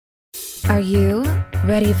Are you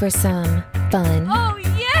ready for some fun? Oh,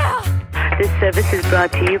 yeah! This service is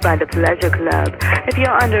brought to you by the Pleasure Club. If you're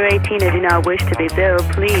under 18 and do not wish to be billed,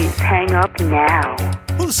 please hang up now.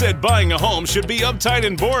 Who said buying a home should be uptight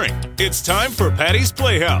and boring? It's time for Patty's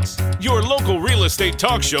Playhouse, your local real estate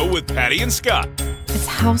talk show with Patty and Scott. It's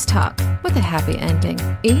house talk with a happy ending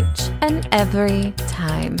each and every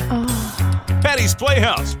time. Patty's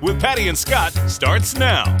Playhouse with Patty and Scott starts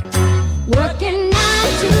now. Working 9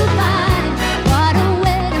 to 5, what a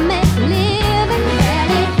way to make a living.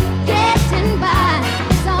 Barely getting by,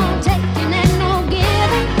 it's all taking and no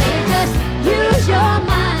giving. They just use your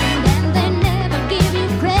mind and they never give you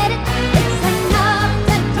credit. It's enough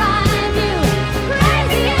to drive you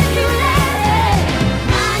crazy if you let it.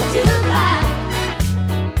 9 to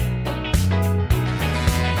 5.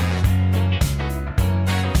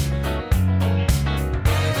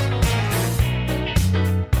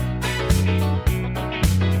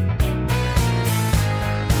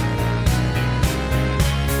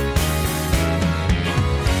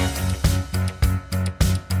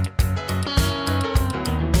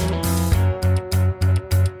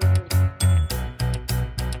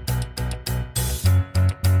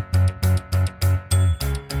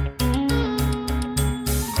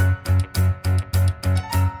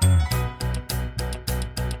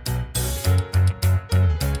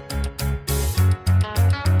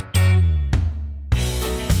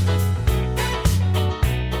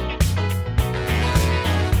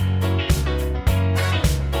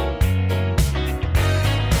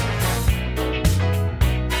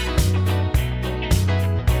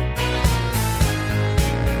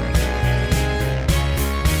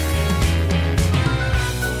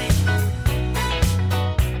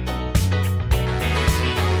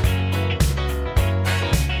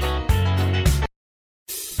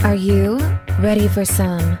 Are you ready for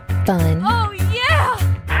some fun? Oh,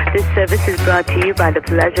 yeah! This service is brought to you by the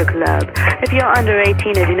Pleasure Club. If you're under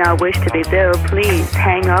 18 and do not wish to be billed, please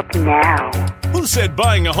hang up now. Who said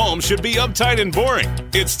buying a home should be uptight and boring?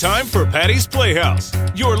 It's time for Patty's Playhouse,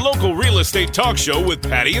 your local real estate talk show with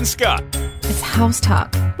Patty and Scott. It's house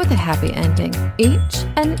talk with a happy ending each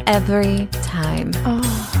and every time.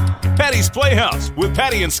 Patty's Playhouse with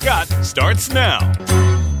Patty and Scott starts now.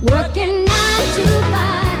 Working 9 to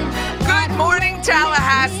 5. Good morning,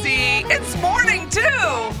 Tallahassee. It's morning, too.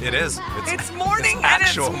 It is. It's morning and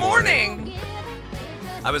it's actual morning.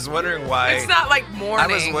 I was wondering why. It's not like morning. I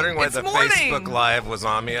was wondering why It's the morning. Facebook Live was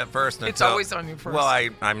on me at first. It's always on you first. Well,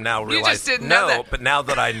 I'm now realizing. just didn't know that. But now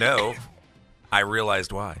that I know, I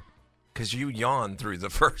realized why. Because you yawned through the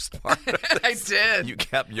first part of this. I did. You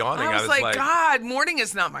kept yawning. I was like, God, morning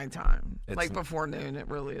is not my time. It's Like before noon, it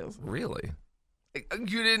really is. Really?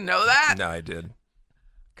 You didn't know that? No, I did.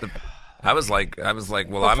 I was like, well,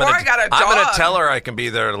 Before I'm I got a I'm gonna dog. tell her I can be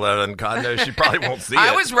there at 11. God knows she probably won't see it.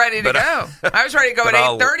 I was ready to but go. I was ready to go at but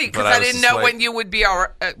I'll- 8:30 because but I I was didn't just know like- when you would be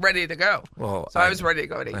ready to go. Well, So I was ready to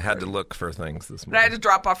go at 8:30. I had to look for things this But I had morning. to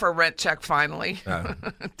drop off her rent check finally. Oh.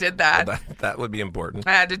 Did that. That would be important.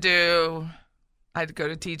 I had to go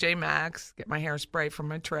to TJ Maxx, get my hairspray from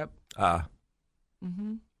my trip.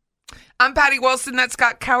 I'm Patty Wilson. That's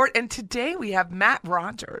Scott Cowart. And today we have Matt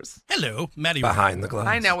Rogers. Hello, Maddie. Behind the glass.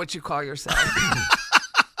 I know what you call yourself.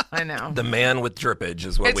 I know. The man with drippage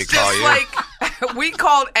is what It's we call just you. like we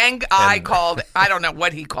called, I don't know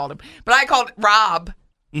what he called him, but I called Rob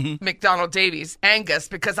McDonald Davies Angus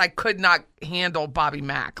because I could not handle Bobby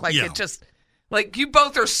Mack. Like Yeah. it just, like you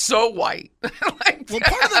both are so white. Like, Well,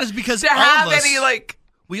 part of that is because to all have of us, any like.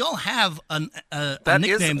 we all have a That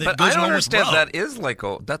nickname is, that but goes I don't along understand. with Rob. That is like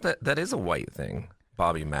that is a white thing.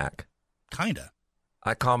 Bobby Mack. Kinda.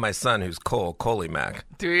 I call my son, who's Coley Mack.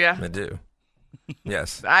 Do you? I do.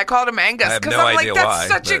 Yes. I called him Angus I have because no I'm like, idea that's why,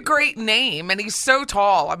 such a but- great name, and he's so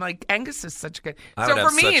tall. I'm like, Angus is such a good. I So would for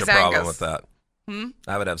have me, such it's a problem Angus. with that.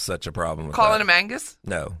 I would have such a problem with Calling that. him Angus?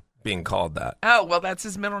 No, being called that. Oh, well, that's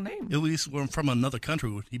his middle name. At least we're from another country.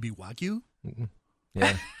 Would he be Wagyu?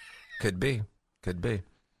 Yeah, could be.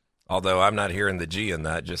 Although I'm not hearing the G in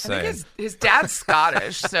that. Just I think saying. his dad's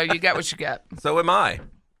Scottish, so you get what you get. So am I,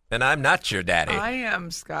 and I'm not your daddy. I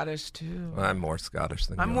am Scottish too. I'm more Scottish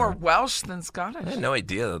than I'm you more are. Welsh than I Scottish. had no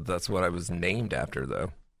idea that that's what I was named after,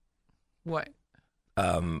 though. What?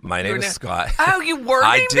 My name is Scott. Oh, you were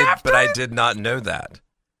I named did, after but I it? did not know that.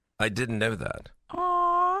 I didn't know that.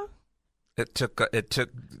 Aw. It took You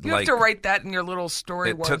like have to write that in your little story.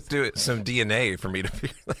 it took some DNA for me to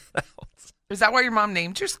figure that out. Is that why your mom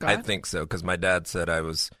named you Scott? I think so, because my dad said I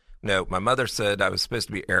was. No, my mother said I was supposed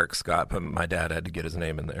to be Eric Scott, but my dad had to get his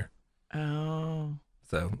name in there. Oh.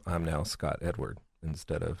 So I'm now Scott Edward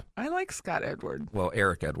instead of. I like Scott Edward. Well,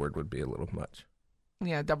 Eric Edward would be a little much.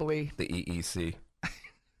 Yeah, double E. The EEC.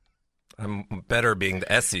 I'm better being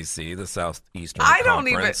the SEC, the Southeastern I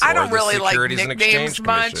Conference. don't or the really like Securities and nicknames Exchange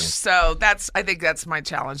much, Commission. so I think that's my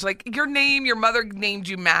challenge. Like your name, your mother named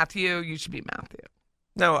you Matthew, you should be Matthew.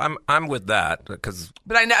 No, I'm with that because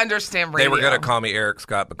But I understand radio. they were going to call me Eric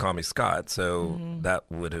Scott, but call me Scott, so that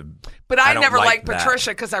would have. But I don't never like liked that.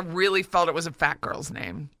 Patricia because I really felt it was a fat girl's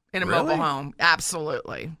name in a Really? mobile home.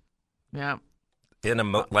 Absolutely. Yeah. In a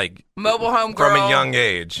Mobile home girl. from a young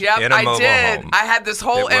age. Yep, in a I mobile did. home. I had this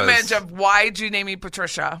whole It was- image of why'd you name me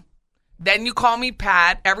Patricia? Then you call me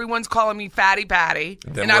Pat. Everyone's calling me Fatty Patty.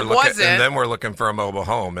 Then And I we're wasn't. And then we're looking for a mobile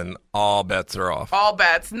home, and all bets are off. All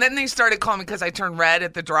bets. And then they started calling me because I turned red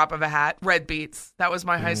at the drop of a hat. Red Beats. That was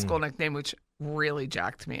my high school nickname, which really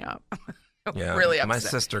jacked me up. Yeah, really upset. my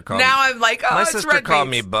sister called Now I'm like, oh, my it's sister Red called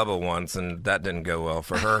Beats. me Bubba once, and that didn't go well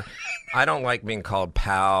for her. I don't like being called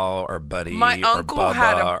pal or buddy My or uncle Bubba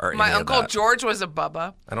had or my any of uncle that. George was a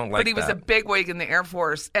Bubba. I don't like but he was a that. bigwig in the Air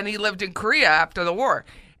Force, and he lived in Korea after the war.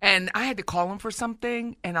 And I had to call him for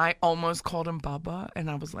something, and I almost called him Bubba, and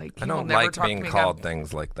I was like, I he will don't never like talk being to me called again.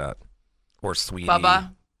 things like that or sweetie.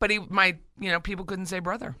 Bubba. But people couldn't say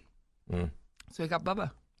brother, Mm. so he got Bubba.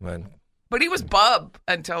 But he was Bub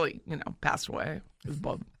until he, passed away. He was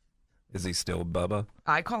Bub. is he still Bubba?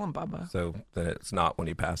 I call him Bubba. So then it's not when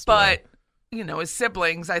he passed away. But his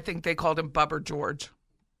siblings, I think they called him Bub or George.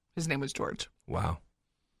 His name was George. Wow.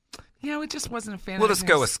 It just wasn't a fan. We'll of just his.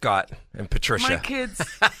 go with Scott and Patricia.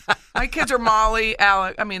 My kids are Molly,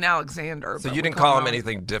 Alexander. So but you we didn't call him Molly.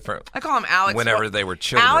 anything different I call him Alex. whenever they were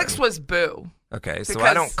children. Alex was Boo. Okay, so I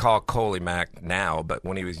because- don't call Coley Mac now, but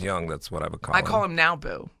when he was young, that's what I would call him. I call him now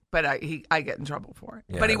Boo, but I get in trouble for it.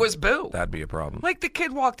 Yeah, But he was Boo. That'd be a problem. Like the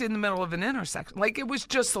kid walked in the middle of an intersection. Like it was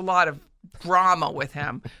just a lot of drama with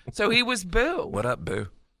him. So he was Boo. What up, Boo?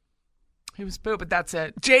 He was Boo, but that's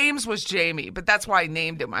it. James was Jamie, but that's why I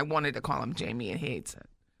named him. I wanted to call him Jamie, and he hates it.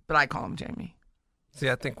 But I call him Jamie. See,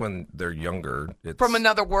 I think when they're younger, it's From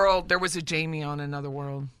Another World, there was a Jamie on Another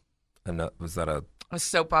World. was that A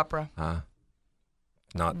soap opera.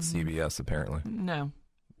 not CBS apparently? No.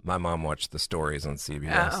 My mom watched the stories on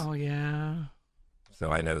CBS, Oh, yeah. so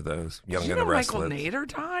I know those. Young Did you and the know Michael Restless. Nader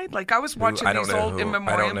died? Like I was watching I don't these know old who- in I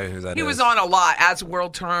memoriam. don't know who that he is. was on a lot. As the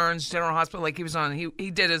World Turns, General Hospital. Like he was on. He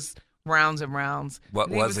did his rounds and rounds. What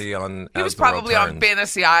And was he on? He As was the World probably on Turns?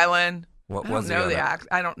 Fantasy Island. What I don't was he know on the it? act.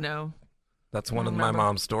 I don't know. That's one of remember. my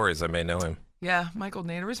mom's stories. I may know him. Yeah, Michael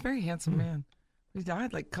Nader was a very Hmm. handsome man. He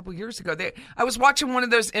died like a couple years ago. I was watching one of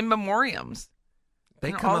those in memoriams. They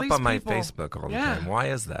You know, come all up these on my people- Facebook all the Yeah. time. Why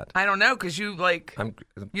is that? I don't know because you like I'm,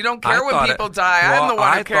 you don't I care when thought people die. I'm the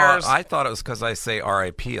one who cares. I thought it was because I say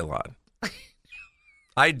R.I.P. a lot.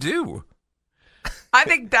 I do. I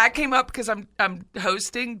think that came up because I'm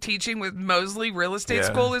teaching with Mosley Real Estate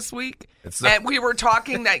Yeah. School this week, It's and we were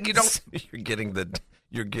talking that you don't. You're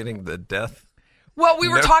getting the death. Well, we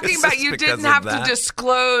were talking notices about you because didn't of have that? to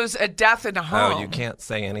disclose a death in a home. Oh, you can't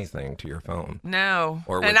say anything to your phone. No.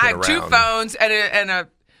 Or and whip I it have two around. phones and a.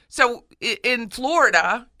 So in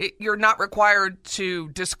Florida, you're not required to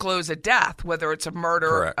disclose a death, whether it's a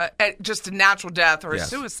murder, just a natural death, or a Yes.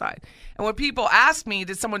 suicide. And when people ask me,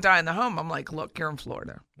 "Did someone die in the home?" I'm like, "Look, you're in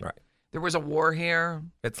Florida. Right. There was a war here,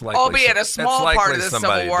 It's likely, albeit a small it's part likely of the Civil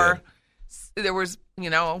somebody War. did. There was,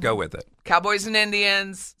 Go with it. Cowboys and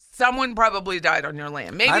Indians. Someone probably died on your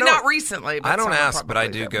land. Maybe I don't- not recently. But I don't someone ask, but I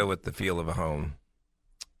probably do did. go with the feel of a home.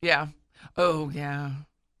 Yeah. Oh, yeah.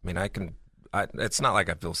 I mean, it's not like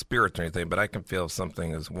I feel spirits or anything, but I can feel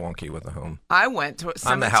something is wonky with a home. I went to a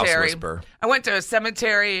cemetery. I'm the house whisperer. I went to a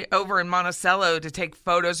cemetery over in Monticello to take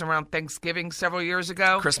photos around Thanksgiving several years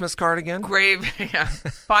ago. Christmas card again? Grave, yeah.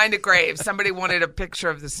 Find a grave. Somebody wanted a picture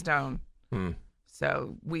of the stone. Hmm.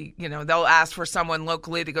 So they'll ask for someone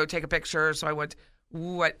locally to go take a picture. So I went.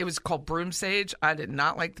 It was called Broom Sage. I did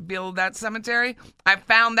not like the feel of that cemetery. I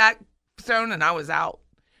found that stone and I was out.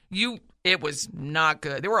 It was not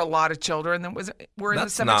good. There were a lot of children that were in the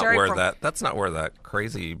cemetery. That's not where that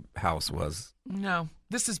crazy house was. No,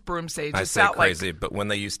 this is Broom Sage. I It's say out crazy, but when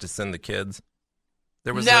they used to send the kids,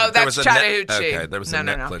 there was that's Chattahoochee. Okay, there was a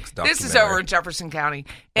no. Netflix documentary. This is over in Jefferson County,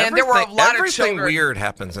 and there were a lot of everything children. weird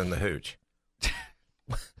happens in the hooch.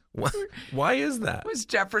 Why is that? It was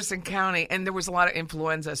Jefferson County, and there was a lot of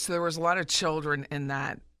influenza, so there was a lot of children in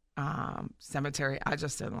that cemetery. I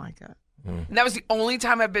just didn't like it. And that was the only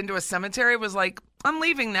time I've been to a cemetery. It was like, I'm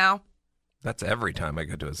leaving now. That's every time I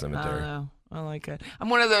go to a cemetery. I like it. I'm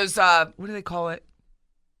one of those, what do they call it?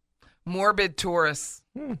 Morbid tourists.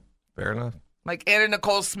 Fair enough. Like Anna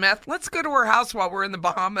Nicole Smith. Let's go to her house while we're in the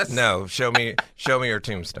Bahamas. No, show me your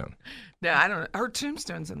tombstone. Yeah, I don't know. Her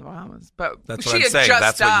tombstone's in the Bahamas, but That's she what I'm had saying. just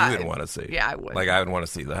That's died. what you would want to see. Yeah, I would. Like, I would want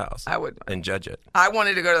to see the house. I would. And judge it. I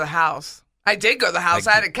wanted to go to the house. I did go to the house.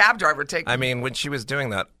 I had a cab driver take me. I mean, when she was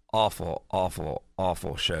doing that awful, awful,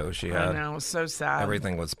 awful show she had, I know, it was so sad.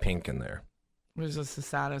 everything was pink in there. It was just the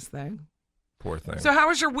saddest thing. Poor thing. So how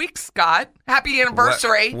was your week, Scott? Happy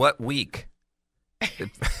anniversary. What week?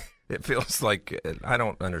 It feels like I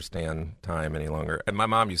don't understand time any longer. And my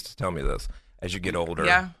mom used to tell me this. As you get older,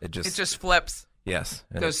 Yeah, it just flips. yes,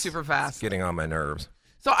 and Goes it's- super fast. It's getting on my nerves.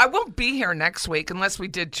 So I won't be here next week unless we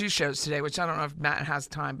did 2 shows today, which I don't know if Matt has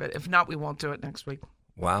time, but if not, we won't do it next week.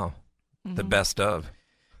 Wow, Mm-hmm. the best of.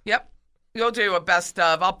 Yep. You'll do a best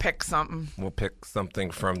of. I'll pick something We'll pick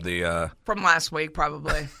something from the. from last week,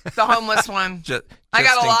 probably. The homeless one. Just I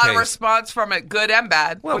got a in lot of case. response from it, good and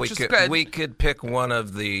bad, Well, which we is could good, we could pick one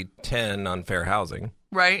of the 10 on fair housing.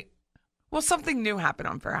 right? Well, something new happened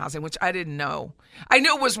on fair housing, which I didn't know. I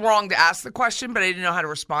knew it was wrong to ask the question, but I didn't know how to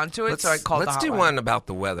respond to it, so I called Let's the do hotline. one about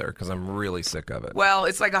the weather because I'm really sick of it. Well,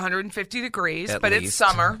 it's like 150 degrees, At but it's least.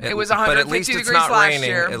 summer. It was but 150 at least degrees it's not last raining.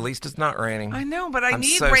 year. At least it's not raining. I know, but I I'm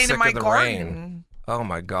need so rain sick in my of the garden. rain. Oh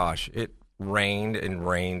my gosh, it rained and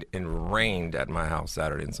rained and rained at my house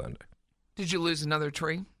Saturday and Sunday. Did you lose another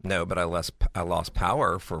tree? No, but I lost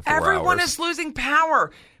power for 4 Everyone hours. is losing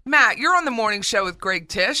power. Matt, you're on the morning show with Greg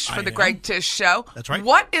Tish for I the am. Greg Tish Show. That's right.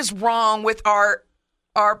 What is wrong with our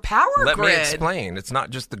power Let grid? me explain. It's not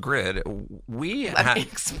just the grid. We Let me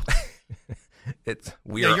explain.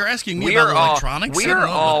 You're asking me we about are all- electronics? We I don't are know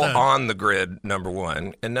about all that. on the grid, number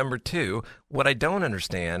one. And number two, what I don't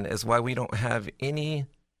understand is why we don't have any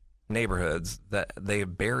neighborhoods that they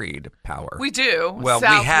have buried power. We do. Well,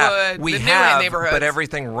 Southwood, we the have, new neighborhoods. but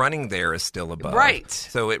everything running there is still above. Right.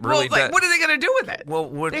 So it really well, like, does. what are they going to do with it? Well,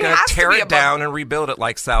 we're It going has to to tear be it above- down and rebuild it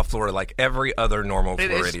like South Florida, like every other normal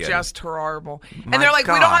It Floridian. is just horrible. My And they're like,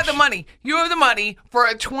 we don't have the gosh. money. You have the money for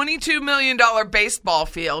a $22 million baseball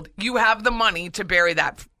field. You have the money to bury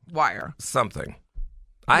that wire. Something.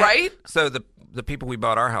 Right? So the people we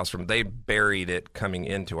bought our house from, they buried it coming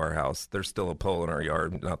into our house. There's still a pole in our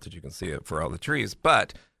yard, not that you can see it for all the trees,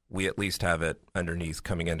 but we at least have it underneath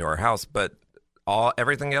coming into our house. But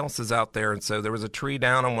everything else is out there, and so there was a tree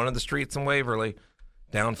down on one of the streets in Waverly,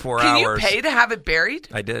 down 4 Can hours. you pay to have it buried?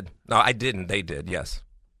 I did. No, I didn't. They did. Yes.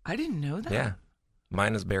 I didn't know that. Yeah.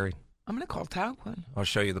 Mine is buried. I'm going to call Tagline. I'll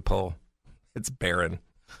show you the pole. It's barren.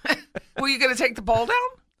 Well, you going to take the pole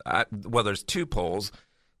down? Well, there's 2 poles.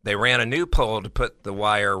 They ran a new pole to put the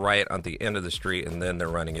wire right on the end of the street, and then they're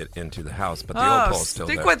running it into the house. But the old pole's still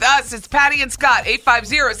stick there. with us. It's Patty and Scott,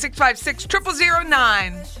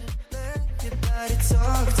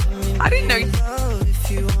 850-656-0009. I didn't know you.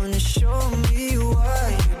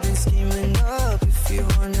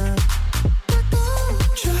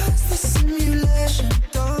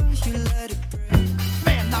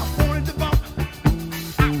 Man, I wanted to bump.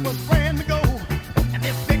 I was ready to go. And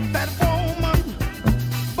this big fat woman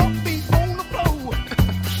bumped me on the floor.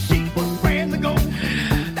 She was ready to go.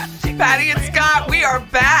 That chick Patty and Scott, we are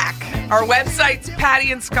back. Our website's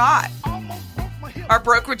Patty and Scott. almost broke my hip. Our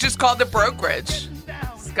brokerage is called The Brokerage.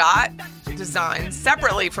 Scott designs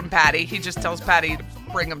separately from Patty. He just tells Patty to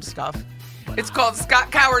bring him stuff. It's called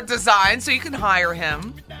Scott Coward Design, so you can hire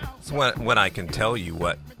him. It's when I can tell you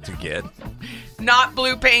what to get. Not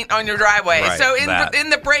blue paint on your driveway. Right, So that. in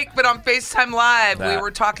the break, but on FaceTime Live, we That.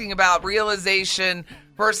 were talking about realization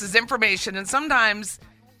versus information. And sometimes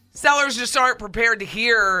sellers just aren't prepared to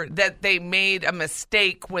hear that they made a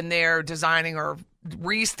mistake when they're designing or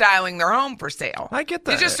restyling their home for sale. I get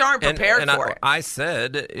that. They just aren't prepared and for it. I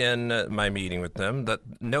said in my meeting with them that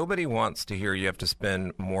nobody wants to hear you have to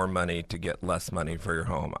spend more money to get less money for your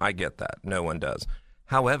home. I get that. No one does.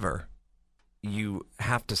 However, you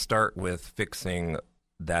have to start with fixing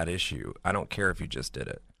that issue. I don't care if you just did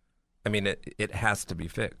it. I mean, it has to be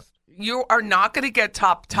fixed. You are not going to get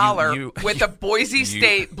top dollar you- with a Boise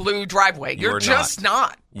State blue driveway. You're are just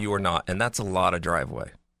not. You are not. And that's a lot of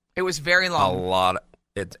driveway. It was very A long. lot.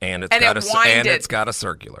 It's And it winded. it's got a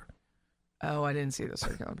circular. Oh, I didn't see the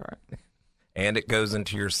circular part. And it goes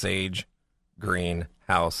into your sage green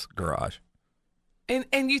house garage.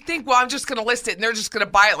 And you think, well, I'm just going to list it, and they're just going to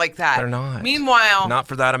buy it like that. They're not. Meanwhile, Not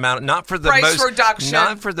for that amount. Not for the Price most reduction.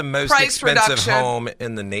 Not for the most Price expensive reduction. home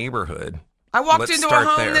in the neighborhood. I walked Let's into a start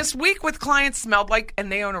home there. this week with clients smelled like, and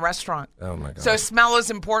they own a restaurant. Oh my god. So smell is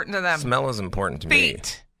important to them. Smell is important to me.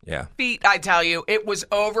 Feet. Yeah. Feet, I tell you, it was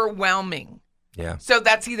overwhelming. Yeah. So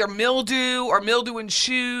that's either mildew or mildew in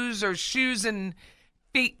shoes or shoes and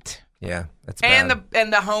feet. Yeah. That's And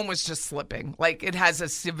bad. the home was just slipping. Like it has a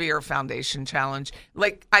severe foundation challenge.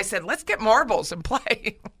 Like I said, let's get marbles and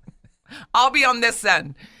play. I'll be on this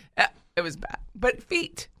end. It was bad. But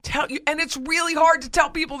feet tell you, and it's really hard to tell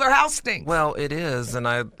people their house stinks. Well, it is, and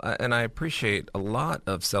I appreciate a lot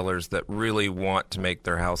of sellers that really want to make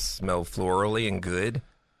their house smell florally and good.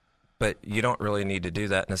 But you don't really need to do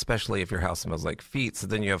that, and especially if your house smells like feet, so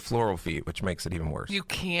then you have floral feet, which makes it even worse. You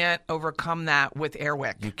can't overcome that with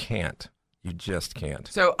Airwick. You can't. You just can't.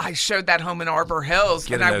 So I showed that home in Arbor Hills,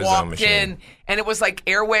 and I walked in, and it was like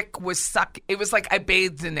Airwick was It was like I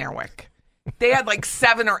bathed in Airwick. They had like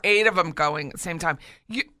 7 or 8 of them going at the same time.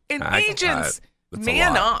 Agents,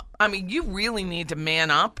 man up. I mean, you really need to man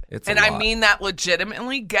up. And I mean that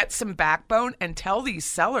legitimately. Get some backbone and tell these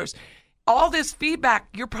sellers. All this feedback,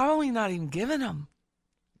 you're probably not even giving them.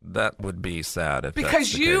 That would be sad if because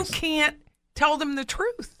that's the you case. Can't tell them the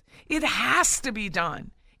truth. It has to be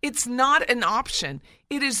done. It's not an option.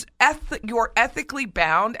 It is you're ethically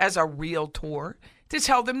bound as a realtor to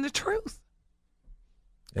tell them the truth.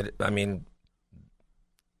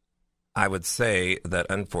 I would say that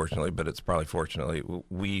unfortunately, but it's probably fortunately,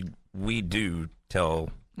 we do tell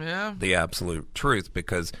the absolute truth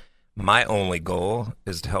because my only goal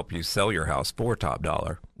is to help you sell your house for top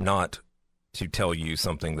dollar, not to tell you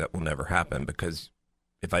something that will never happen, because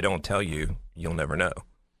if I don't tell you, you'll never know.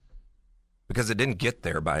 Because it didn't get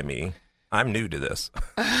there by me. I'm new to this.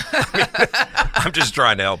 I'm just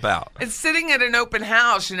trying to help out. It's sitting at an open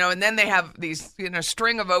house, and then they have these,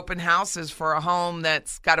 string of open houses for a home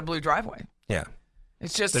that's got a blue driveway. Yeah.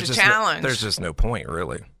 It's just a challenge. There's just no point,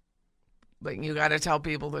 really. But you got to tell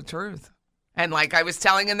people the truth. And like I was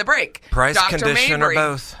telling in the break, price, Dr. condition, Mabry, or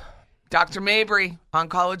both. Dr. Mabry,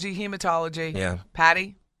 oncology, hematology. Yeah.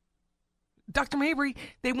 Patty. Dr. Mabry,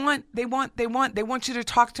 they want you to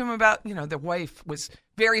talk to him about, their wife was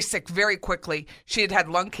very sick very quickly. She had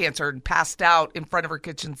lung cancer and passed out in front of her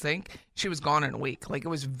kitchen sink. She was gone in a week. Like, it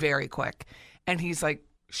was very quick. And he's like,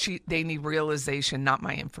 they need realization, not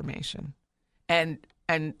my information. And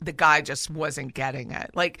the guy just wasn't getting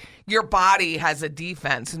it. Like, your body has a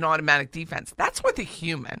defense, an automatic defense. That's with a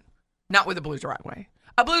human, not with a blue driveway.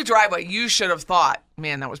 A blue driveway, you should have thought,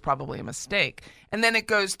 man, that was probably a mistake. And then it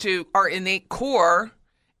goes to our innate core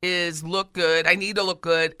is look good. I need to look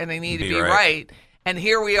good, and I need to be right. And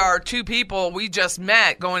here we are, 2 people we just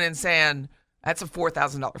met going and saying, that's a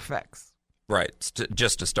 $4,000 fix. Right,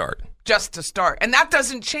 just to start. Just to start. And that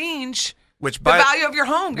doesn't change the value of your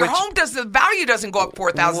home. The value doesn't go up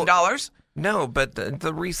 $4,000. No, but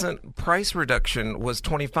the recent price reduction was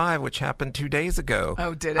 $25,000, which happened 2 days ago.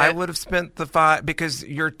 Oh, did it? I would have spent the $5,000 because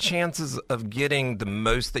your chances of getting the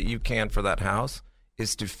most that you can for that house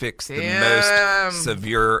is to fix the most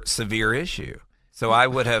severe issue. So I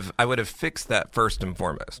would have fixed that first and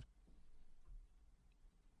foremost,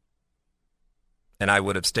 and I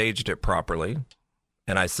would have staged it properly.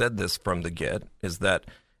 And I said this from the get: is that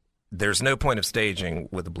there's no point of staging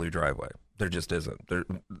with a blue driveway. There just isn't.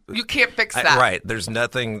 You can't fix that. Right. There's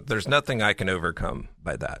nothing I can overcome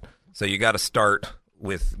by that. So you got to start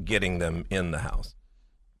with getting them in the house.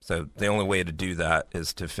 So the only way to do that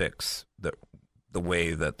is to fix the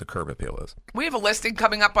way that the curb appeal is. We have a listing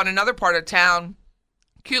coming up on another part of town.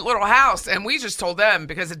 Cute little house. And we just told them,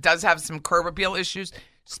 because it does have some curb appeal issues,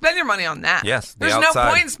 spend your money on that. Yes. There's no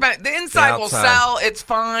point in spending. The inside will sell. It's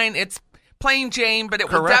fine. It's plain Jane, but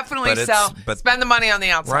it will definitely sell. Spend the money on the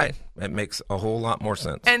outside. Right. It makes a whole lot more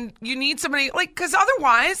sense. And you need somebody, because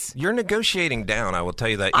otherwise... You're negotiating down, I will tell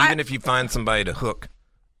you that. Even if you find somebody to hook,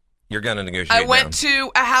 you're going to negotiate down. I went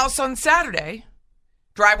to a house on Saturday.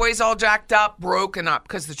 Driveway's all jacked up, broken up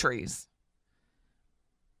because of the trees.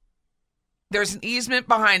 There's an easement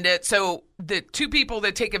behind it, so the 2 people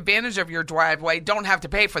that take advantage of your driveway don't have to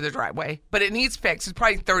pay for the driveway, but it needs fixed. It's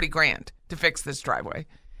probably $30,000 to fix this driveway.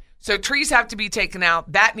 So trees have to be taken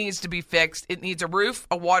out. That needs to be fixed. It needs a roof,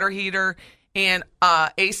 a water heater, and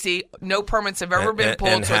AC. No permits have ever been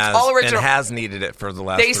pulled, so it's all original. And has needed it for the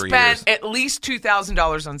last 3 years. They spent at least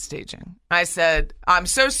 $2,000 on staging. I said, I'm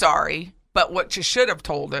so sorry, but what you should have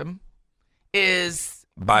told him is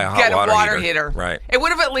buy a get hot a water heater. Right. It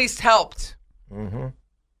would have at least helped. Mm-hmm.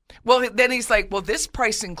 Well, then he's like, well, this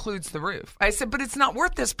price includes the roof. I said, but it's not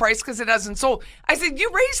worth this price because it hasn't sold. I said, you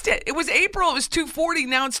raised it. It was April. It was $240.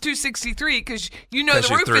 Now it's $263 because the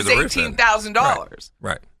roof is $18,000.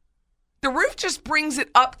 Right. The roof just brings it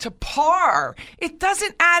up to par. It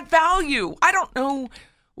doesn't add value. I don't know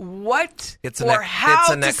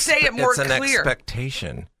how to say it more clear. It's an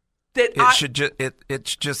expectation.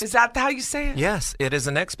 Is that how you say it? Yes, it is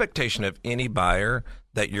an expectation of any buyer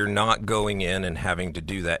that you're not going in and having to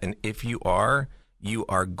do that. And if you are, you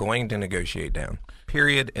are going to negotiate down.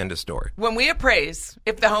 Period. End of story. When we appraise,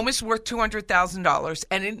 if the home is worth $200,000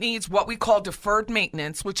 and it needs what we call deferred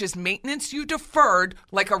maintenance, which is maintenance you deferred,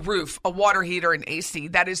 like a roof, a water heater, an AC,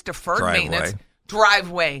 that is deferred maintenance.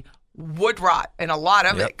 Driveway, wood rot, and a lot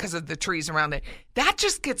of it because of the trees around it. That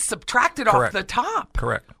just gets subtracted off the top.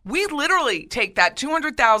 Correct. We literally take that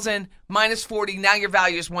 $200,000 minus 40. Now your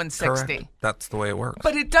value is $160,000. Correct. That's the way it works.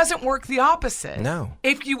 But it doesn't work the opposite. No.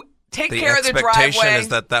 If you take care of the driveway, the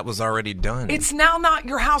expectation is that was already done. It's now not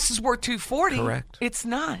your house is worth $240,000. Correct. It's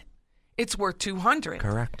not. It's worth $200,000.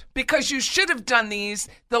 Correct. Because you should have done these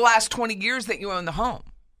the last 20 years that you own the home.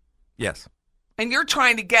 Yes. And you're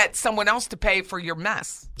trying to get someone else to pay for your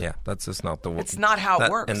mess. Yeah, that's just not the way. It's not how it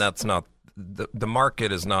works. And that's not, the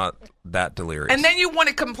market is not that delirious. And then you want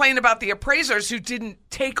to complain about the appraisers who didn't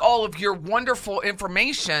take all of your wonderful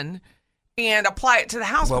information and apply it to the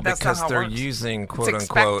house. Well, but that's because not how they're it works. using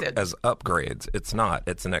quote-unquote as upgrades. It's not.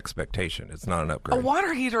 It's an expectation. It's not an upgrade. A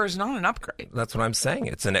water heater is not an upgrade. That's what I'm saying.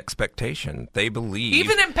 It's an expectation. They believe.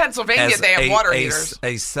 Even in Pennsylvania, they have water heaters.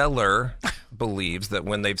 A seller believes that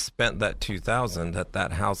when they've spent that $2,000,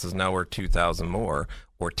 that house is now worth $2,000 more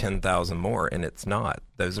or $10,000 more, and it's not.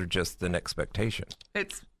 Those are just an expectation.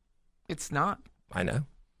 It's not. I know.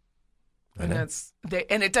 And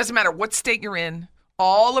it doesn't matter what state you're in.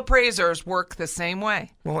 All appraisers work the same way.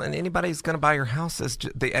 Well, and anybody who's going to buy your house,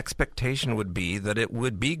 the expectation would be that it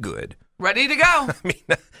would be good. Ready to go. I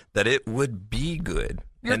mean, that it would be good.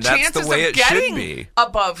 Your and that's chances the way of it should getting be.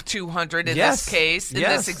 Above 200 in this case, in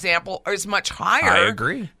this example, is much higher. I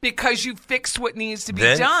agree. Because you fixed what needs to be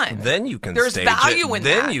done. Then you can There's stage it. value in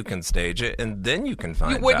that. Then you can stage it, and then you can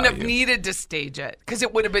find You wouldn't value. have needed to stage it because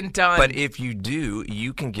it would have been done. But if you do,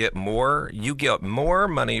 you can get more. You get more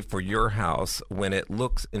money for your house when it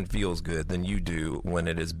looks and feels good than you do when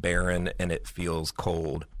it is barren and it feels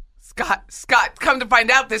cold. Scott, come to find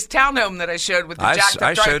out, this townhome that I showed with the jacked up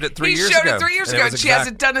I drive, showed it 3 years ago. He showed it 3 years ago, and she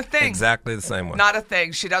hasn't done a thing. Exactly the same one. Not a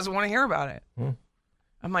thing. She doesn't want to hear about it.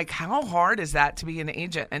 I'm like, how hard is that to be an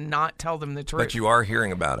agent and not tell them the truth? But you are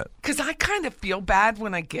hearing about it. Because I kind of feel bad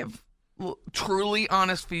when I give truly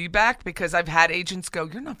honest feedback because I've had agents go,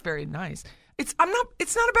 "You're not very nice." It's not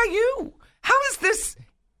about you. How is this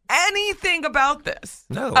anything about this?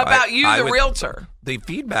 No, about you, the realtor. The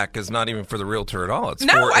feedback is not even for the realtor at all.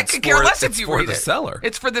 I could care less if you read it. It's for the seller.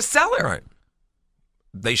 It's for the seller. Right.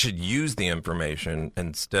 They should use the information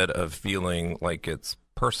instead of feeling like it's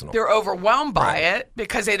personal. They're overwhelmed by it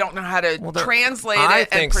because they don't know how to translate it I and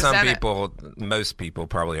think present some it. people, most people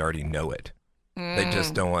probably already know it. They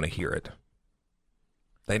just don't want to hear it.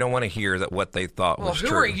 They don't want to hear that what they thought was true.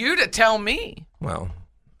 Well, who are you to tell me? Well,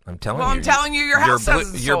 I'm telling you. Well, I'm telling you your house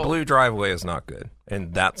hasn't your sold. blue driveway is not good,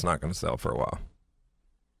 and that's not going to sell for a while.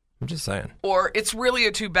 I'm just saying. Or it's really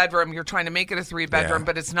a 2-bedroom. You're trying to make it a 3-bedroom,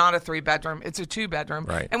 but it's not a 3-bedroom. It's a 2-bedroom.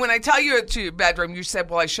 Right. And when I tell you a 2-bedroom, you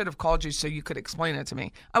said, well, I should have called you so you could explain it to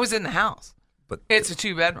me. I was in the house. But it's a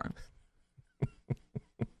 2-bedroom.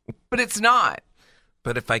 But it's not.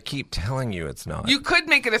 But if I keep telling you it's not. You could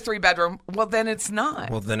make it a 3-bedroom. Well, then it's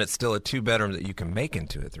not. Well, then it's still a 2-bedroom that you can make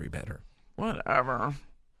into a 3-bedroom. Whatever.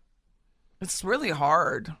 It's really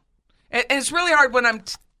hard. And it's really hard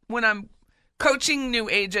when I'm coaching new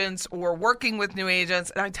agents or working with new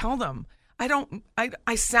agents, and I tell them,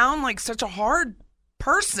 I sound like such a hard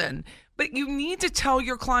person, but you need to tell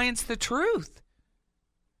your clients the truth.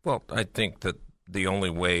 Well, I think that the only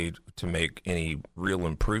way to make any real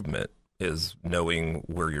improvement is knowing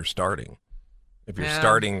where you're starting. If you're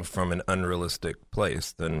starting from an unrealistic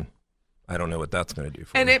place, then I don't know what that's going to do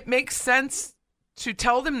for you. And it makes sense to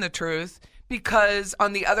tell them the truth because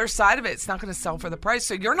on the other side of it, it's not going to sell for the price.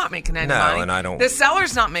 So you're not making any money. No, and I don't. The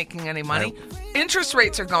seller's not making any money. Interest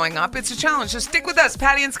rates are going up. It's a challenge. Just stick with us.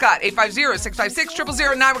 Patty and Scott,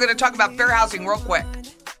 850-656-0009. We're going to talk about fair housing real quick.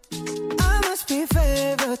 I must be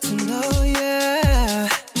favored to know, yeah.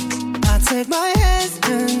 I take my hands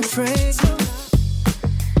and pray.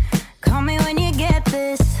 Call me when you get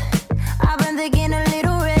this. I've been thinking a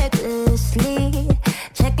little recklessly.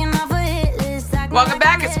 Checking off a hit list. Welcome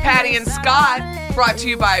back. It's Patty and Scott, brought to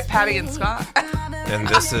you by Patty and Scott. And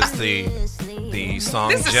this is the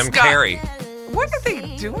song This is Jim Scott. Carrey. What are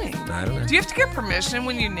they doing? I don't know. Do you have to get permission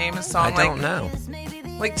when you name a song? I don't know.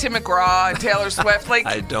 Like Tim McGraw and Taylor Swift? Like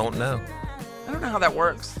I don't know. I don't know how that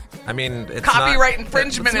works. I mean, it's copyright not,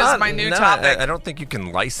 infringement it's not, is my new no, topic. I don't think you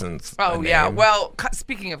can license. Oh a yeah. name. Well,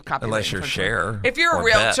 speaking of copyright, Unless you're Cher if you're a or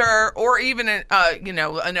realtor or even an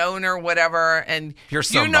owner, whatever, and You're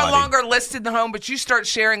you no somebody. longer listed the home, but you start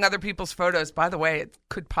sharing other people's photos. By the way, it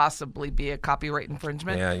could possibly be a copyright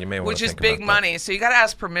infringement. Yeah, you may want which to is think big about money. So you got to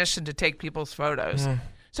ask permission to take people's photos.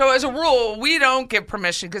 So as a rule, we don't give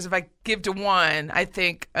permission because if I give to one, I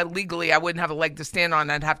think legally I wouldn't have a leg to stand on.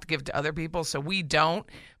 I'd have to give to other people. So we don't.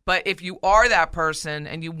 But if you are that person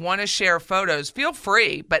and you want to share photos, feel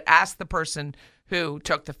free, but ask the person who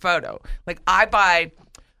took the photo. Like I buy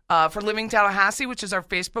for Living Tallahassee, which is our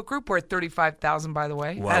Facebook group. We're at 35,000, by the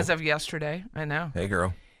way, as of yesterday. I know. Hey,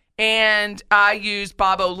 girl. And I used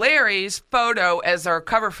Bob O'Leary's photo as our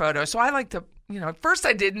cover photo. So I like to, at first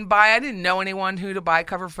I didn't know anyone who to buy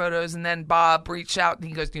cover photos. And then Bob reached out and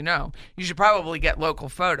he goes, you should probably get local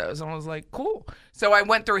photos. And I was like, cool. So I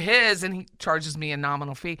went through his and he charges me a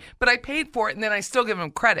nominal fee. But I paid for it and then I still give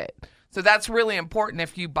him credit. So that's really important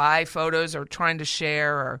if you buy photos or trying to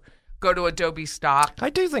share or go to Adobe Stock. I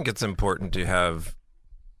do think it's important to have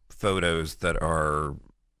photos that are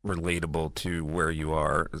relatable to where you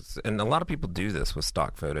are. And a lot of people do this with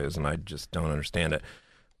stock photos, and I just don't understand it.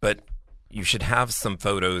 But you should have some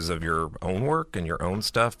photos of your own work and your own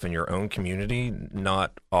stuff and your own community,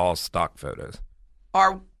 not all stock photos.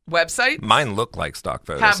 Our website? Mine look like stock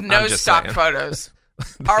photos. Have no stock photos.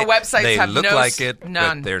 Our websites have look like it,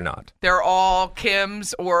 none. But they're not. They're all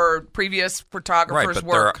Kim's or previous photographers' right,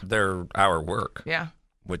 but work. They're our work. Yeah.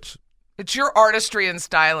 It's your artistry and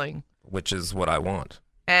styling. Which is what I want.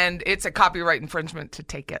 And it's a copyright infringement to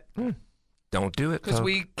take it. Don't do it. Because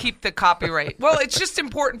we keep the copyright. Well, it's just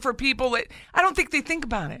important for people that I don't think they think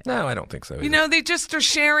about it. No, I don't think so either. They just are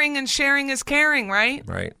sharing, and sharing is caring, right?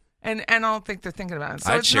 Right. And I don't think they're thinking about it.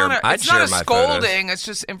 So I'd it's share not my scolding. photos. It's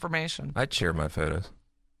just information. I'd share my photos.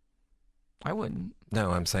 I wouldn't.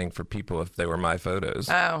 No, I'm saying for people, if they were my photos,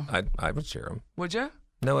 I would share them. Would you?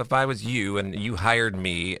 No, if I was you and you hired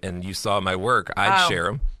me and you saw my work, I'd share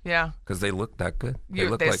them. Yeah. Because they look that good. They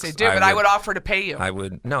do, but I would offer to pay you. I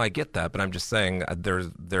would. No, I get that, but I'm just saying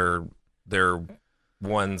they're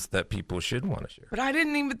ones that people should want to share. But I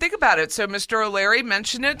didn't even think about it. So Mr. O'Leary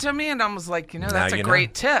mentioned it to me, and I was like, that's a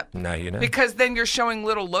great tip. Now you know. Because then you're showing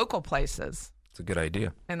little local places. It's a good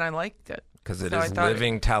idea. And I liked it. Because it is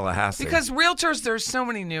Living Tallahassee. Because realtors, there's so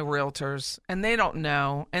many new realtors, and they don't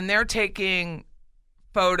know. And they're taking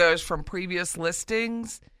photos from previous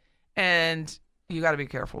listings, and you got to be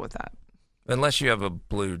careful with that. Unless you have a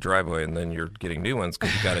blue driveway, and then you're getting new ones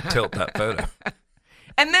because you got to tilt that photo.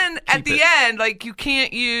 And then at the end, you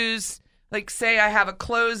can't use, say I have a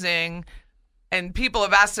closing, and people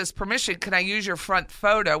have asked us permission, can I use your front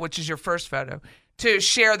photo, which is your first photo, to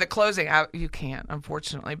share the closing? You can't,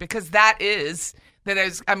 unfortunately, because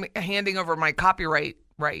I'm handing over my copyright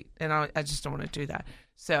right, and I just don't want to do that.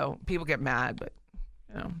 So people get mad, but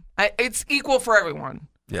it's equal for everyone.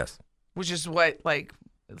 Yes. Which is what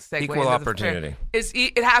equal opportunity.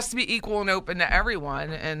 It has to be equal and open to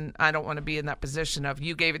everyone, and I don't want to be in that position of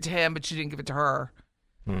you gave it to him, but you didn't give it to her.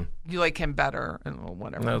 You like him better, and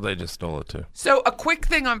whatever. No, they just stole it too. So a quick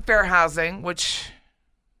thing on fair housing, which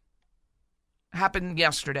happened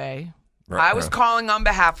yesterday. I was calling on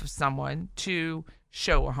behalf of someone to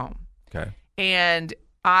show a home. Okay. And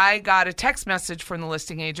I got a text message from the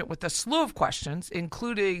listing agent with a slew of questions,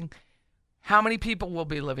 including how many people will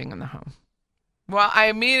be living in the home. Well, I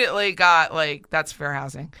immediately got that's fair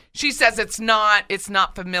housing. She says it's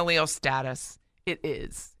not familial status. It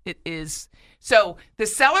is. So the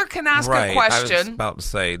seller can ask a question. I was about to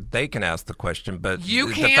say they can ask the question, but you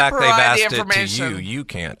the can't fact they've provide asked the information. it to you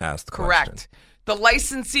can't ask the Correct. question. The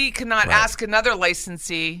licensee cannot ask another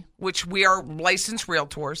licensee, which we are licensed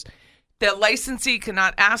realtors. The licensee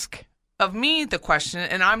cannot ask of me the question,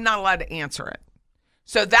 and I'm not allowed to answer it.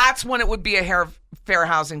 So that's when it would be a fair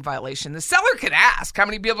housing violation. The seller can ask how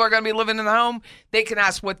many people are going to be living in the home. They can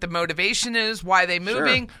ask what the motivation is, why they're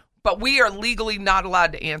moving, but we are legally not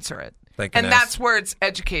allowed to answer it. That's where it's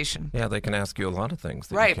education. Yeah, they can ask you a lot of things.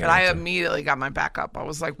 Right, but I immediately got my back up. I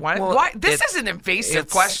was like, why? This is an invasive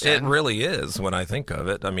question. It really is when I think of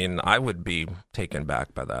it. I mean, I would be taken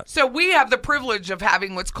back by that. So we have the privilege of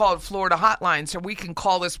having what's called Florida Hotline, so we can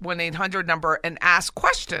call this 1-800 number and ask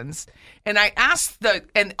questions. And I asked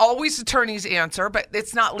and always attorneys answer, but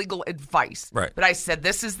it's not legal advice. Right. But I said,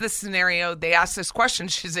 this is the scenario. They asked this question.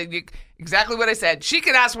 She said exactly what I said. She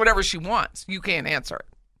can ask whatever she wants. You can't answer it.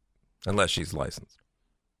 Unless she's licensed.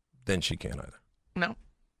 Then she can't either. No.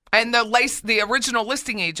 And the original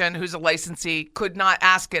listing agent, who's a licensee, could not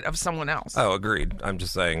ask it of someone else. Oh, agreed. I'm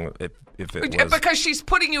just saying if it was... Because she's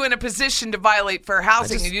putting you in a position to violate fair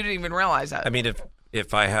housing, and you didn't even realize that. I mean,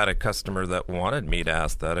 if I had a customer that wanted me to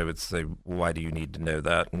ask that, I would say, why do you need to know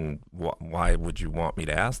that, and why would you want me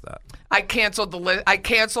to ask that? I canceled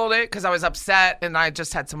it because I was upset, and I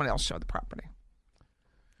just had someone else show the property.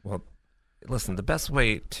 Well... Listen, the best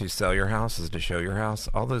way to sell your house is to show your house.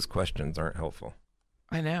 All those questions aren't helpful.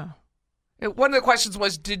 I know. One of the questions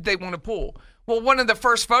was, did they want a pool? Well, one of the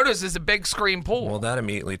first photos is a big screen pool. Well, that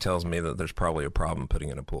immediately tells me that there's probably a problem putting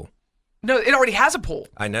in a pool. No, it already has a pool.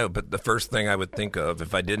 I know, but the first thing I would think of,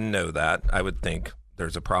 if I didn't know that, I would think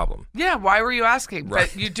there's a problem. Yeah, why were you asking? Right.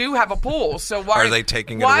 But you do have a pool, so why are they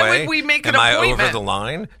taking it why away? Why would we make an Am appointment? I over the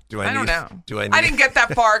line? I don't know. Do I didn't get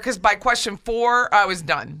that far because by question 4, I was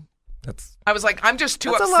done. I was like, I'm just too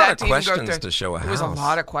that's upset a lot of to even go questions to show a house. It was a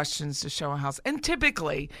lot of questions to show a house. And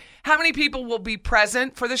typically, how many people will be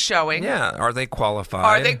present for the showing? Yeah. Are they qualified?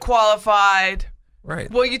 Are they qualified? Right.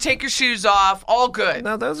 Will you take your shoes off? All good.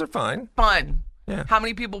 No, those are fine. Fun. Yeah. How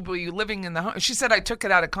many people will you living in the home? She said I took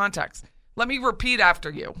it out of context. Let me repeat after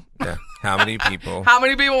you. Yeah. How many people? How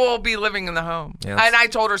many people will be living in the home? Yes. And I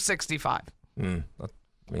told her 65. I mean,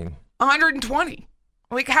 120.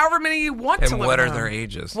 Like however many you want to live in. And what are home. their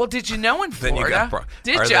ages? Well, did you know in Then Florida?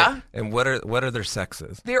 Did ya? And what are their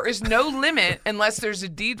sexes? There is no limit unless there's a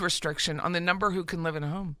deed restriction on the number who can live in a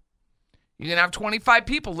home. You can have 25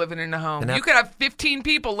 people living in a home. You could have 15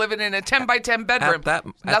 people living in a 10 by 10 bedroom.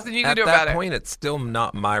 Nothing you can do about it. At that point, it's still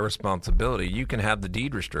not my responsibility. You can have the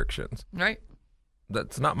deed restrictions. Right.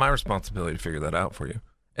 That's not my responsibility to figure that out for you.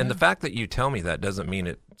 And the fact that you tell me that doesn't mean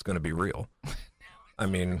it's going to be real. I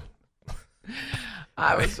mean...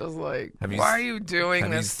 I was just like, why are you doing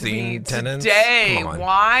this to me tenants? Today?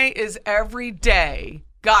 Why is every day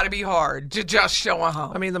got to be hard to just show a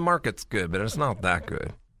home? I mean, the market's good, but it's not that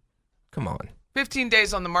good. Come on. 15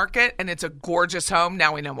 days on the market, and it's a gorgeous home.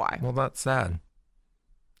 Now we know why. Well, that's sad.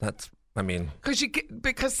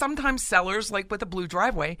 Because sometimes sellers, like with a blue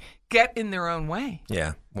driveway, get in their own way.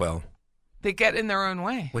 Yeah, well. They get in their own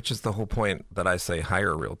way. Which is the whole point that I say hire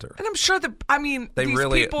a realtor. And I'm sure these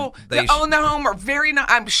people that own the home are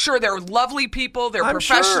I'm sure they're lovely people. They're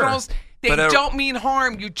professionals. Sure. They don't mean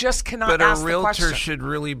harm. You just cannot ask the question. But a realtor should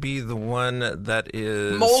really be the one that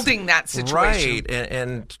is... molding that situation. Right,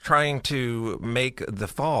 and trying to make the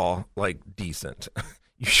fall, decent.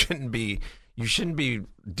 You shouldn't be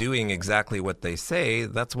doing exactly what they say.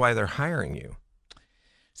 That's why they're hiring you.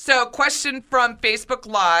 So, question from Facebook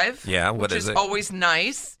Live. Yeah, what is it? Which is always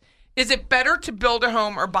nice. Is it better to build a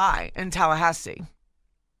home or buy in Tallahassee?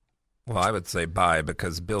 Well, I would say buy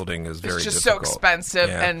because building is very difficult. It's just so expensive,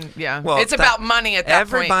 Well, it's about money at that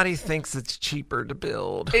point. Everybody thinks it's cheaper to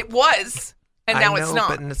build. It was, and now it's not.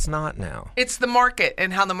 But it's not now. It's the market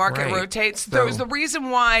and how the market rotates. The reason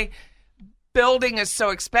why building is so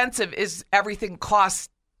expensive is everything costs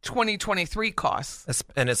 2023 costs.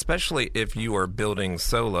 And especially if you are building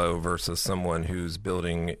solo versus someone who's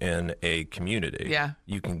building in a community. Yeah.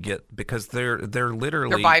 You can get, because they're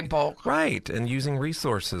literally... They're buying bulk. Right, and using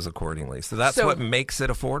resources accordingly. So that's what makes it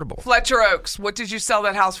affordable. Fletcher Oaks, what did you sell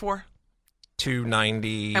that house for?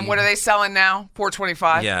 $290. And what are they selling now?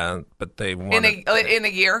 $425? Yeah, but they wanted... In a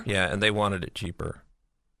year? Yeah, and they wanted it cheaper.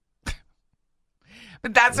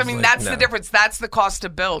 But that's the difference. That's the cost to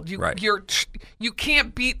build. You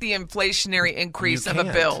can't beat the inflationary increase of a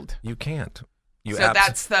build. You can't. You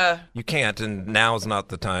can't, and now's not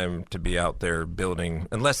the time to be out there building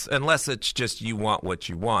unless it's just you want what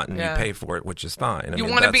you want and you pay for it, which is fine. You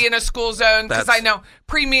want to be in a school zone because I know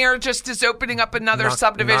Premier just is opening up another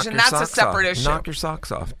subdivision. That's a separate issue. Knock your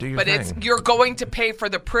socks off. Do your thing. But you're going to pay for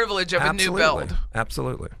the privilege of a new build.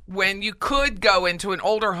 Absolutely. When you could go into an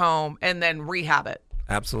older home and then rehab it.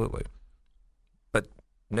 Absolutely. But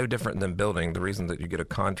no different than building. The reason that you get a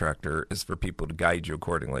contractor is for people to guide you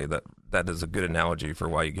accordingly. That is a good analogy for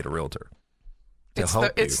why you get a realtor. It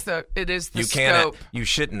is the scope. You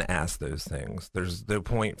shouldn't ask those things. There's no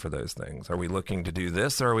point for those things. Are we looking to do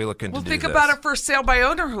this or are we looking to do this? Well, think about a for sale by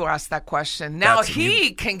owner who asked that question. Now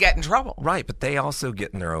he can get in trouble. Right, but they also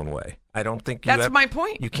get in their own way. I don't think that's my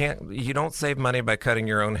point. You don't save money by cutting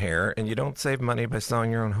your own hair, and you don't save money by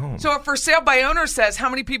selling your own home. So a for sale by owner says how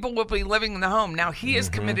many people will be living in the home. Now he has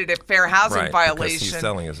committed a fair housing violation. Because he's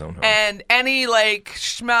selling his own home. And any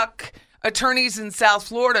schmuck attorneys in South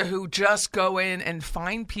Florida who just go in and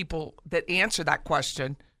find people that answer that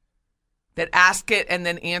question, that ask it and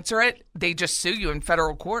then answer it, they just sue you in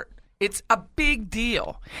federal court. It's a big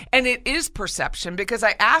deal. And it is perception because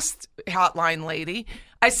I asked Hotline Lady,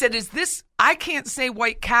 I said, I can't say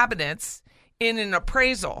white cabinets in an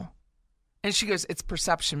appraisal. And she goes, it's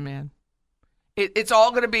perception, man. It's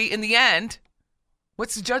all going to be, in the end,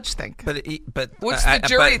 what's the judge think? But what's the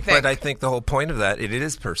jury think? But I think the whole point of that, it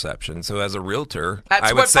is perception. So as a realtor,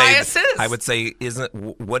 that's what bias is. I would say,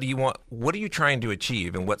 what do you want? What are you trying to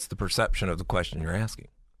achieve? And what's the perception of the question you're asking?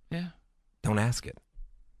 Yeah. Don't ask it.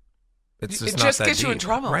 It just gets you in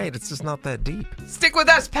trouble. Right. It's just not that deep. Stick with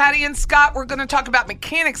us, Patty and Scott. We're going to talk about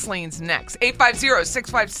mechanics liens next.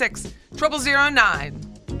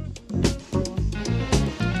 850-656-0009.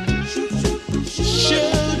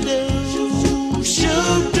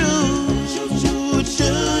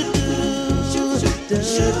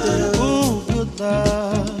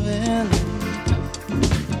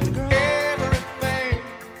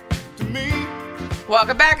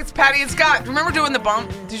 Welcome back. It's Patty and Scott. Remember doing the bump?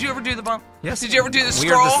 Did you ever do the bump? Yes. Did you ever do the We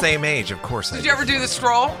stroll? are the same age, of course. Did you ever do the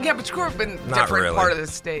stroll? Yeah, but you grew up in a Not different really. part of the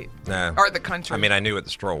state. No. Or the country. I mean, I knew what the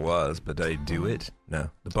stroll was, but did I do it? No.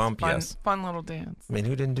 The bump, fun, yes. Fun little dance. I mean,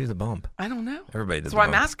 who didn't do the bump? I don't know. Everybody did That's the why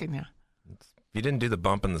bump. I'm asking you. If you didn't do the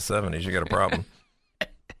bump in the 70s, you got a problem.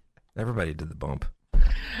 Everybody did the bump.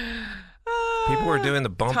 People were doing the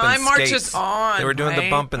bump Time and skates. marches on. They were doing the right?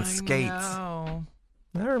 bump and I skates. know.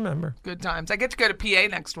 I remember. Good times. I get to go to PA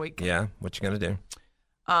next week. Yeah, what you gonna do?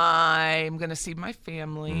 I'm going to see my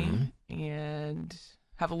family Mm-hmm. and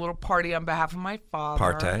have a little party on behalf of my father.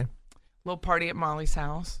 Partay. Little party at Molly's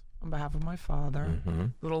house on behalf of my father. Mm-hmm.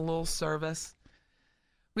 Little service.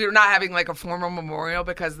 We are not having like a formal memorial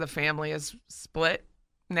because the family is split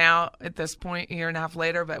now at this point, a year and a half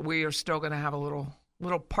later, but we are still going to have a little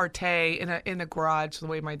partay in a garage the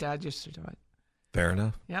way my dad used to do it. Fair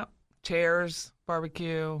enough. Yep. Chairs,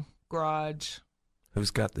 barbecue, garage. Who's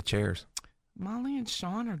got the chairs? Molly and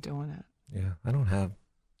Sean are doing it. Yeah, I don't have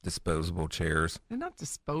disposable chairs. They're not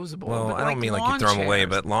disposable. Well, but I don't like mean like lawn you throw them away, chairs.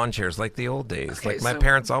 but lawn chairs like the old days. Okay, like my so-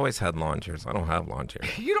 parents always had lawn chairs. I don't have lawn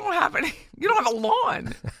chairs. You don't have any. You don't have a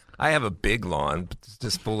lawn. I have a big lawn, but it's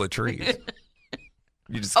just full of trees.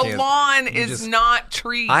 You just A can't. lawn you is just- not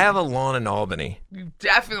trees. I have a lawn in Albany. You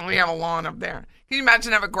definitely have a lawn up there. Can you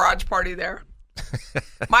imagine have a garage party there?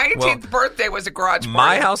 My 18th birthday was a garage party.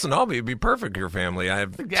 My house in Albany would be perfect for your family. I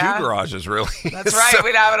have Yeah. 2 garages, really. That's right.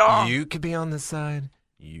 We'd have it all. You could be on this side.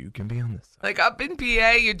 You can be on this side. Like up in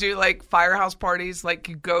PA, you do like firehouse parties. Like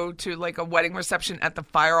you go to like a wedding reception at the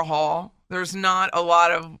fire hall. There's not a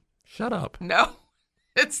lot of. Shut up. No,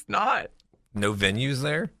 it's not. No venues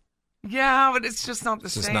there? Yeah, but it's just not the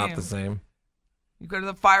It's same. just not the same. You go to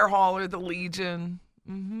the fire hall or the Legion.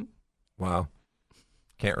 Wow.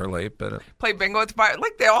 Can't relate, but Play bingo at the fire.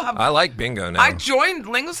 Like they all have. I like bingo now. I joined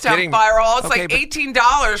Lingostown Getting- Fire Hall. It's okay, like but-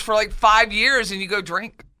 $18 for like 5 years, and you go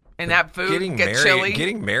drink and have food, getting get married, chili.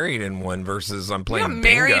 Getting married in one versus I'm playing You're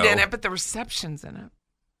married bingo. in it, but the reception's in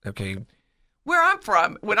it. Okay. Where I'm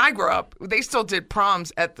from, when I grew up, they still did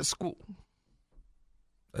proms at the school.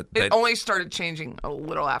 They, It only started changing a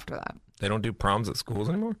little after that. they don't do proms at schools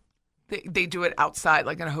anymore? They do it outside,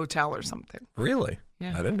 like in a hotel or something. Really?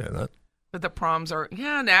 Yeah. I didn't know that. But the proms are,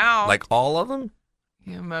 now. Like all of them?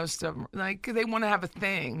 Yeah, most of them. Like, they want to have a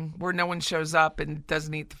thing where no one shows up and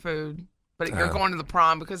doesn't eat the food. But you're Oh. going to the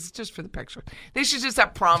prom because it's just for the picture. They should just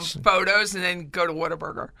have prom photos and then go to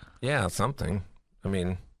Whataburger. Yeah, something. I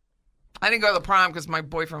mean, I didn't go to the prom because my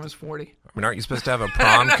boyfriend was 40. aren't you supposed to have a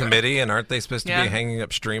prom committee, and aren't they supposed to Yeah. be hanging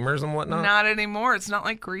up streamers and whatnot? Not anymore. It's not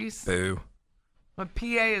like Greece. Boo. But PA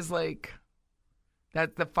is like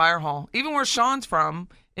that. The fire hall, even where Sean's from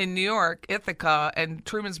in New York, Ithaca and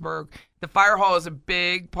Trumansburg, the fire hall is a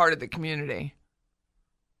big part of the community.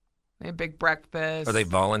 They have big breakfast. Are they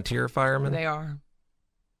volunteer firemen? They are.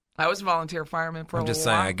 I was a volunteer fireman for I'm a just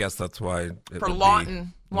while. saying, I guess that's why it For would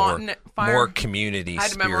Lawton. be Lawton fire. more community I had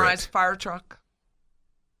to spirit. memorize fire truck.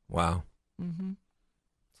 Wow. Mm-hmm.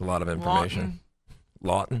 It's a lot of information.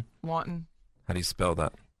 Lawton? Lawton. How do you spell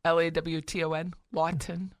that? Lawton.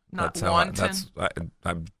 Lawton. Not That's how Lawton.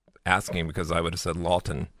 I'm asking because I would have said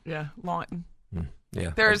Lawton. Yeah, Lawton.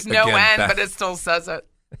 Yeah. There's no Again, N, that- but it still says it.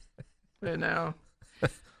 You know.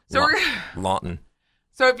 So Lawton.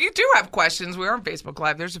 So if you do have questions, we're on Facebook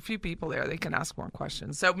Live. There's a few people there. They can ask more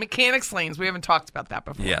questions. So mechanics liens, we haven't talked about that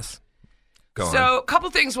before. Yes. Go on. So a couple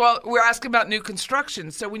things. Well, we're asking about new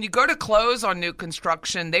construction. So when you go to close on new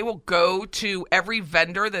construction, they will go to every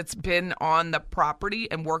vendor that's been on the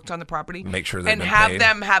property and worked on the property. Make sure they've and been have paid.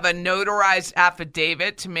 them have a notarized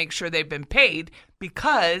affidavit to make sure they've been paid,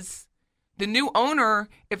 because the new owner,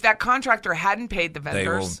 if that contractor hadn't paid the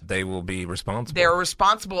vendors, they will be responsible. they're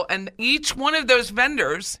responsible. And each one of those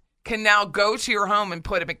vendors can now go to your home and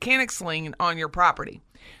put a mechanics lien on your property.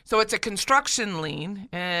 So it's a construction lien,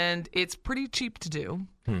 and it's pretty cheap to do.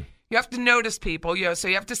 You have to notice people, so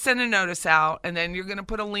you have to send a notice out, and then you're going to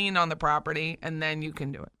put a lien on the property, and then you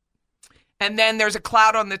can do it. And then there's a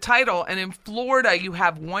cloud on the title, and in Florida, you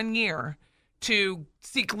have 1 year to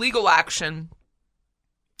seek legal action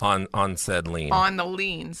on said lien. on the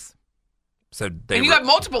liens. So And you have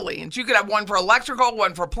multiple liens. You could have one for electrical,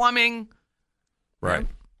 one for plumbing. right.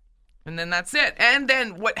 And then that's it. And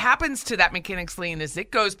then what happens to that mechanics lien is it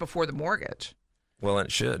goes before the mortgage. Well,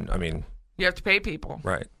 it should. I mean, You have to pay people.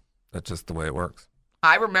 right. That's just the way it works.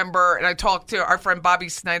 I remember, and I talked to our friend Bobby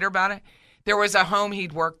Snyder about it. There was a home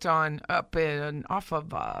he'd worked on off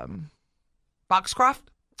of Foxcroft,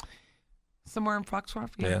 somewhere in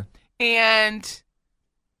Foxcroft. Yeah. And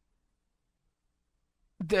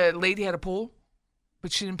the lady had a pool,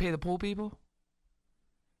 but she didn't pay the pool people.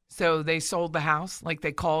 So they sold the house. Like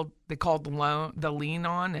they called the lien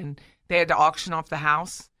on, and they had to auction off the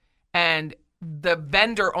house. And the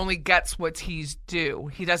vendor only gets what he's due.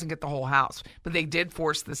 He doesn't get the whole house. But they did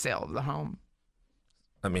force the sale of the home.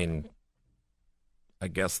 I mean, I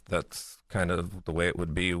guess that's kind of the way it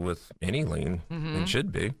would be with any lien. It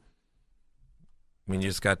should be. I mean, you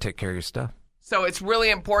just got to take care of your stuff. So it's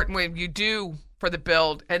really important when you do for the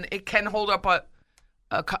build, and it can hold up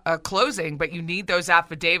a closing, but you need those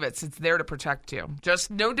affidavits. It's there to protect you.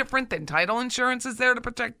 Just no different than title insurance is there to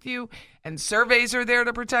protect you, and surveys are there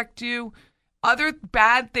to protect you. Other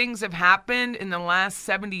bad things have happened in the last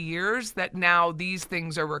 70 years that now these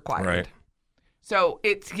things are required. Right. So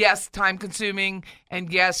it's, yes, time-consuming,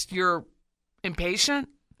 and yes, you're impatient.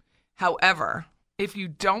 However, if you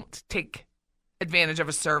don't take advantage of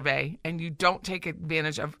a survey and you don't take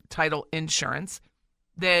advantage of title insurance,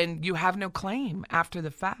 then you have no claim after the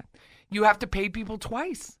fact. You have to pay people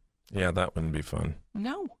twice. Yeah, that wouldn't be fun.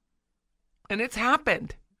 No. And it's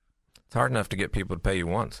happened. It's hard enough to get people to pay you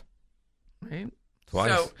once. Right?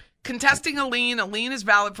 Twice. So contesting a lien is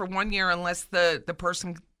valid for 1 year unless the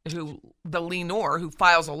person the lienor who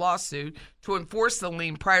files a lawsuit to enforce the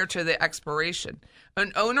lien prior to the expiration.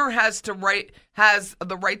 An owner has the right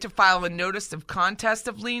to file a notice of contest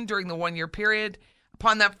of lien during the 1 year period.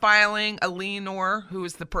 Upon that filing, a lienor, who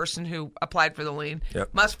is the person who applied for the lien,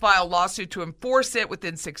 must file a lawsuit to enforce it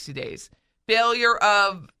within 60 days. Failure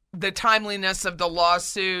of the timeliness of the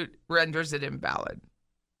lawsuit renders it invalid.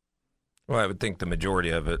 Well, I would think the majority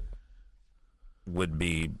of it would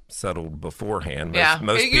be settled beforehand.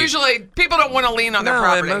 Usually people don't want to lien on their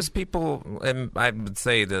property. Most people, and I would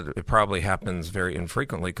say that it probably happens very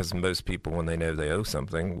infrequently because most people, when they know they owe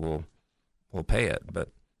something, will pay it, but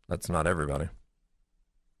that's not everybody.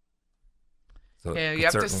 So yeah, you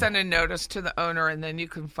have to send a notice to the owner, and then you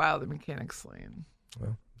can file the mechanic's lien.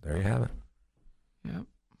 Well, there you have it. Yep.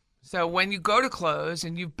 So when you go to close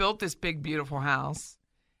and you've built this big, beautiful house,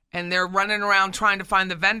 and they're running around trying to find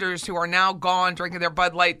the vendors who are now gone drinking their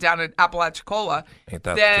Bud Light down at Apalachicola,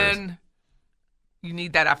 then you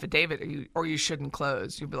need that affidavit or you shouldn't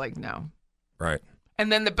close. You'd be like, no. Right.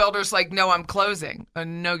 And then the builder's like, no, I'm closing.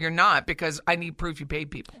 No, you're not, because I need proof you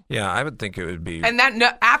paid people. Yeah, I would think it would be. And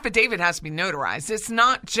that affidavit has to be notarized. It's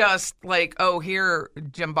not just like, oh, here,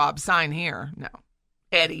 Jim Bob, sign here. No.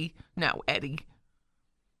 Eddie.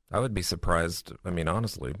 I would be surprised. I mean,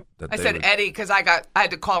 honestly, that I said Eddie because I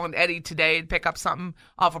had to call an Eddie today to pick up something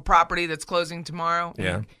off a property that's closing tomorrow.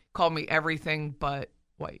 Yeah, he called me everything but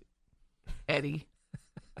white. Eddie.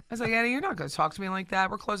 I was like, Eddie, you're not going to talk to me like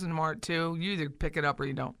that. We're closing tomorrow at 2. You either pick it up or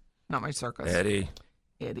you don't. Not my circus. Eddie.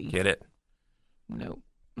 Get it? No.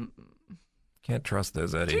 Can't trust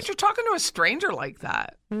those Eddies. Dude, you're talking to a stranger like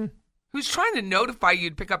that who's trying to notify you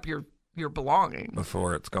to pick up your belongings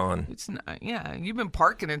before it's gone. It's not. Yeah, you've been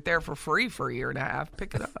parking it there for free for a year and a half.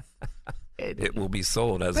 Pick it up. It will be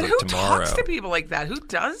sold as but of who tomorrow. Who talks to people like that? Who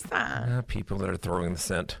does that? People that are throwing the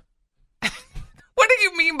scent. What do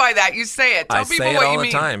you mean by that? You say it. Tell people say it what all you the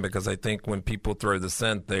mean. time because I think when people throw the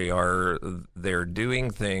scent, they're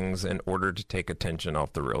doing things in order to take attention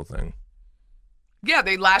off the real thing. Yeah,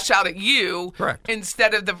 they lash out at you. Correct.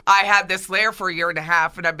 Instead of I had this there for a year and a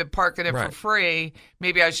half and I've been parking it for free.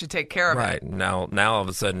 Maybe I should take care of it. Right. Now all of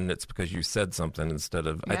a sudden it's because you said something instead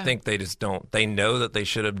of. I think they just don't. They know that they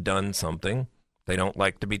should have done something. They don't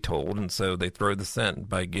like to be told, and so they throw the scent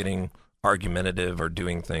by getting argumentative or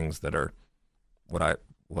doing things that are what I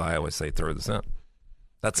always say, throw the scent.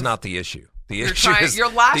 That's not the issue. The issue is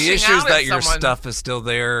that your stuff is still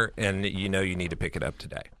there and you know you need to pick it up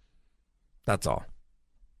today. That's all.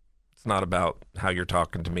 It's not about how you're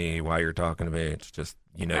talking to me, why you're talking to me. It's just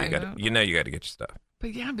you got to get your stuff.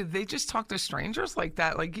 But but they just talk to strangers like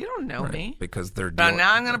that. Like you don't know me because they're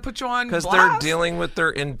now I'm going to put you on because blast. They're dealing with their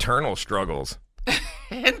internal struggles.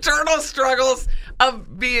 Internal struggles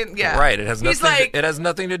of being right. It has nothing. It has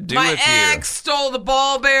nothing to do with you. My ex stole the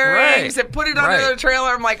ball bearings and put it under the trailer.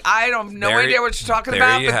 I'm like, I don't no idea what you're talking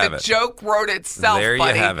about. But the joke wrote itself. There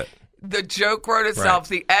buddy. you have it. The joke wrote itself.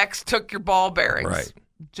 The ex took your ball bearings. Right.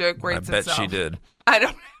 Joke writes itself. I bet she did. I don't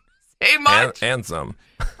have to say much. And some.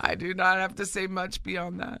 I do not have to say much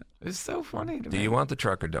beyond that. It's so funny to me. Do you want the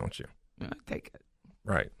truck or don't you? I take it.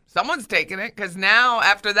 Right. Someone's taking it because now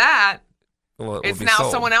after that. It's be now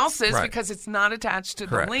sold. someone else's Right. because it's not attached to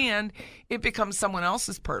Correct. the land. It becomes someone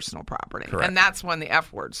else's personal property. Correct. And that's when the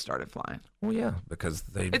F word started flying. Well, yeah, because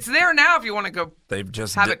It's there now if you want to go. they've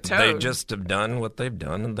just have it they towed. just have done what they've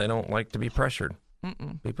done, and they don't like to be pressured.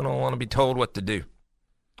 People don't want to be told what to do. No,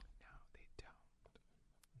 they don't.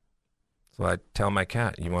 So I tell my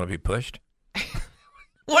cat, "You want to be pushed?"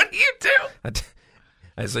 What do you do?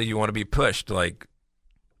 I say, "You want to be pushed?" Like,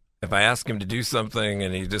 if I ask him to do something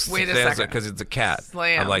and he just Wait a says it second. because it's a cat,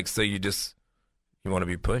 Slam. I'm like, "So you want to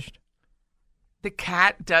be pushed?" The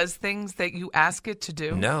cat does things that you ask it to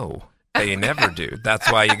do? No, they never do.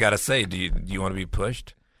 That's why you got to say, do you want to be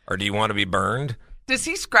pushed, or do you want to be burned? Does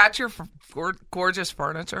he scratch your gorgeous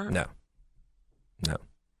furniture? No.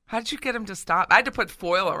 How did you get him to stop? I had to put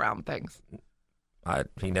foil around things.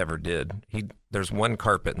 He never did. There's one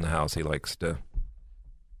carpet in the house he likes to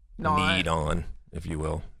knead on, if you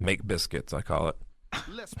will. Make biscuits, I call it.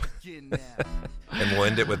 Let's begin now. And we'll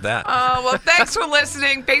end it with that. Well, thanks for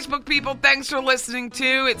listening. Facebook people, thanks for listening,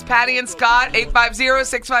 too. It's Patty and Scott,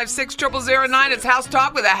 850-656-0009. It's House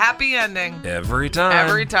Talk with a happy ending. Every time.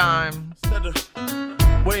 Every time. Instead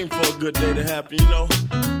of waiting for a good day to happen,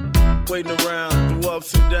 waiting around through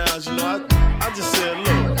ups and downs, I just said,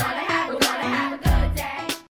 look.